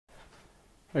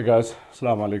Hey guys,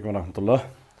 Assalamu alaikum wa rahmatullah.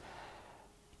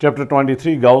 Chapter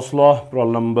 23, Gauss law,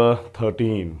 problem number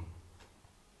 13.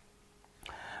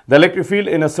 The electric field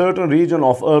in a certain region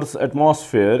of Earth's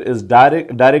atmosphere is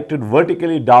directed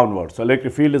vertically downward. So,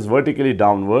 electric field is vertically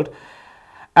downward.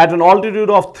 At an altitude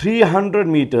of 300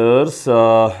 meters,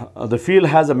 the field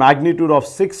has a magnitude of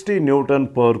 60 Newton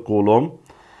per coulomb.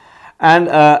 And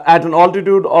at an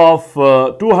altitude of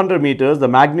 200 meters, the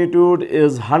magnitude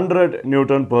is 100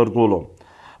 Newton per coulomb.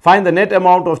 Find the net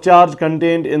amount of charge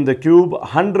contained in the cube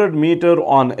 100 meter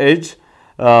on edge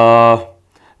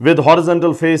with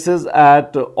horizontal faces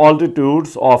at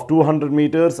altitudes of 200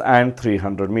 meters and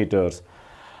 300 meters.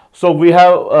 So we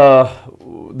have,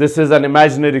 this is an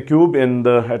imaginary cube in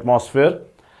the atmosphere.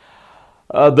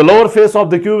 The lower face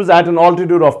of the cube is at an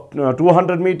altitude of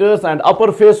 200 meters and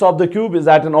upper face of the cube is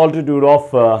at an altitude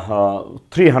of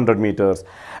 300 meters.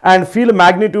 And field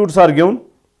magnitudes are given.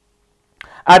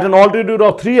 At an altitude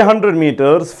of 300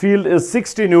 meters, field is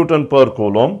 60 Newton per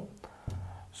coulomb.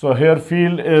 So here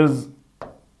field is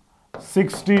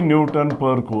 60 Newton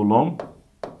per coulomb.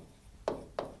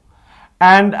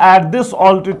 And at this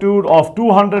altitude of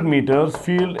 200 meters,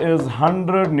 field is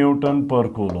 100 Newton per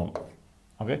coulomb.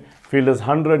 Okay, field is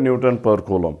 100 Newton per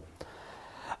coulomb.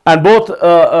 And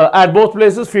at both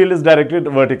places, field is directed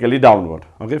vertically downward.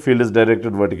 Okay, field is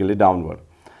directed vertically downward.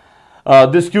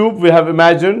 This cube we have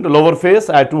imagined, lower face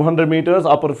at 200 meters,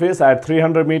 upper face at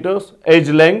 300 meters. Edge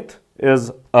length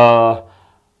is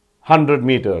 100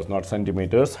 meters, not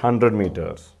centimeters, 100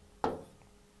 meters.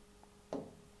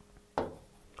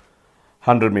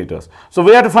 100 meters. So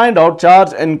we have to find out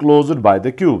charge enclosed by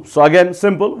the cube. So again,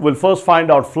 simple. We'll first find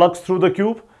out flux through the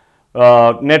cube,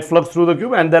 net flux through the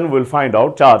cube, and then we'll find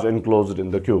out charge enclosed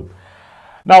in the cube.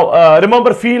 Now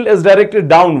remember, field is directed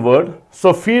downward.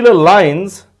 So field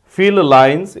lines,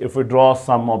 if we draw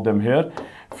some of them here,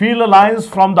 field lines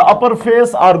from the upper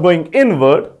face are going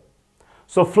inward.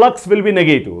 So flux will be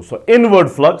negative. So inward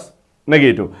flux,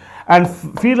 negative. And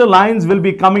field lines will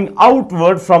be coming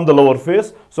outward from the lower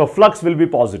face. So flux will be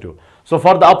positive. So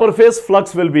for the upper face,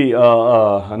 flux will be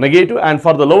negative, and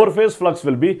for the lower face, flux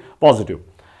will be positive.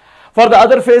 For the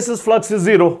other faces, flux is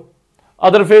 0.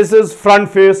 Other faces, front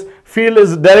face, field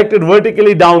is directed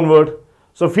vertically downward.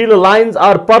 So field lines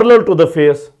are parallel to the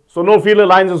face. So no field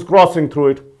lines is crossing through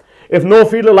it. If no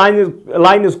field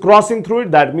line is crossing through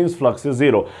it, that means flux is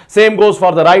 0. Same goes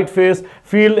for the right face.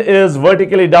 Field is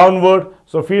vertically downward.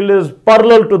 So field is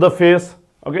parallel to the face.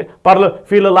 Okay,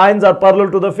 field lines are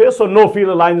parallel to the face. So no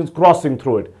field line is crossing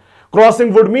through it.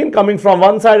 Crossing would mean coming from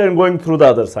one side and going through the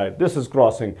other side. This is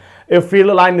crossing. If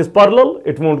field line is parallel,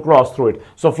 it won't cross through it.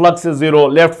 So flux is 0.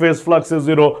 Left face flux is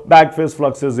 0. Back face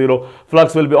flux is 0.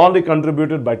 Flux will be only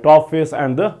contributed by top face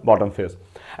and the bottom face.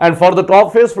 And for the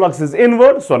top face, flux is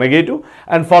inward, so negative.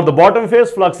 And for the bottom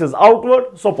face, flux is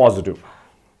outward, so positive.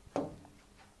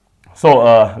 So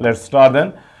let's start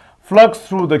then. Flux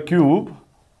through the cube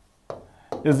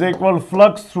is equal to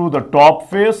flux through the top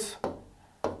face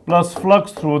plus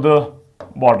flux through the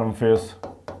bottom face.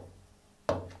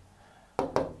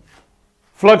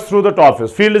 Flux through the top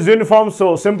face. Field is uniform,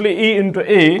 so simply E into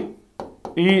A,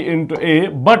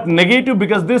 but negative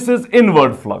because this is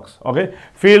inward flux. Okay,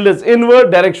 field is inward,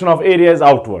 direction of area is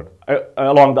outward,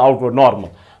 along the outward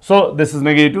normal. So this is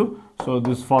negative. So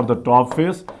this for the top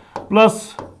face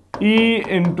plus E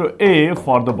into A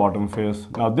for the bottom face.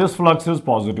 Now this flux is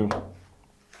positive.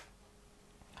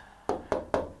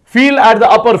 Field at the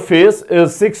upper face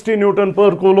is 60 Newton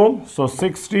per coulomb. So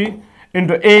 60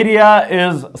 into area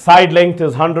is side length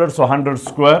is 100, so 100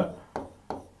 square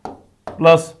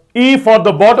plus E for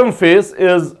the bottom face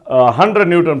is 100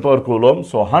 Newton per coulomb.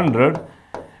 So 100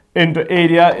 into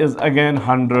area is again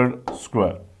 100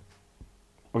 square.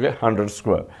 Okay, 100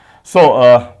 square.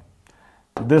 So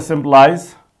this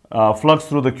implies flux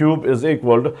through the cube is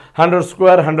equal to 100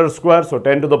 square, 100 square. So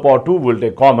 10 to the power 2 will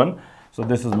take common. So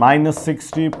this is minus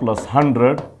 60 plus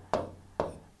 100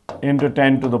 into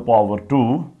 10 to the power 2,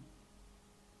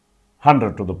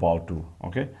 100 to the power 2,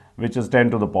 okay, which is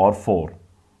 10 to the power 4.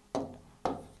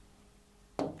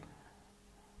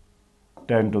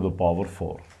 10 to the power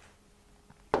 4.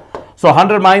 So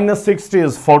 100 minus 60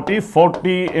 is 40.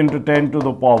 40 into 10 to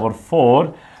the power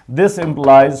 4. This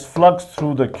implies flux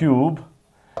through the cube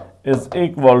is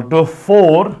equal to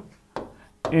 4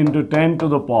 into 10 to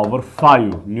the power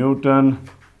 5 Newton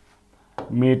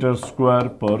meter square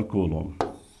per coulomb.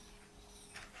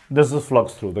 This is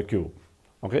flux through the cube.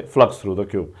 Okay, flux through the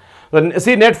cube. Then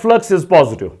see, net flux is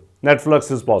positive. Net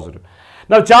flux is positive.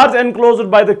 Now charge enclosed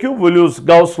by the cube, we'll use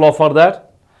Gauss' law for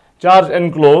that. Charge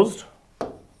enclosed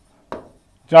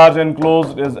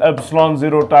is epsilon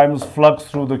 0 times flux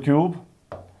through the cube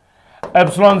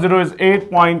Epsilon 0 is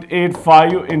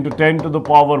 8.85 into 10 to the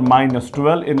power minus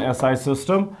 12 in SI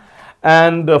system.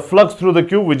 And the flux through the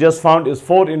cube we just found is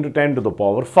 4 into 10 to the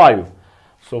power 5.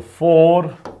 So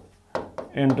 4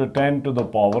 into 10 to the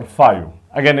power 5,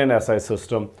 again in SI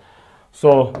system.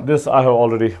 So this I have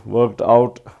already worked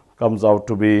out, comes out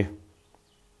to be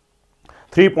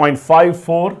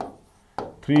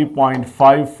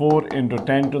 3.54 into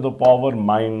 10 to the power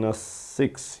minus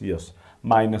 6, yes,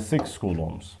 minus 6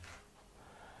 coulombs.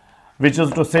 Which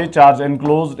is to say charge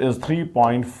enclosed is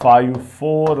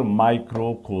 3.54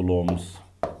 microcoulombs.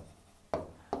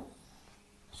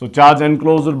 So charge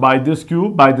enclosed by this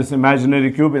cube, by this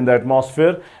imaginary cube in the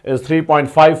atmosphere is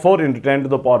 3.54 into 10 to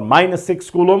the power minus 6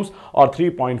 coulombs or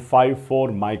 3.54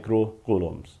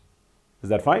 microcoulombs. Is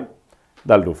that fine?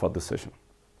 That'll do for this session.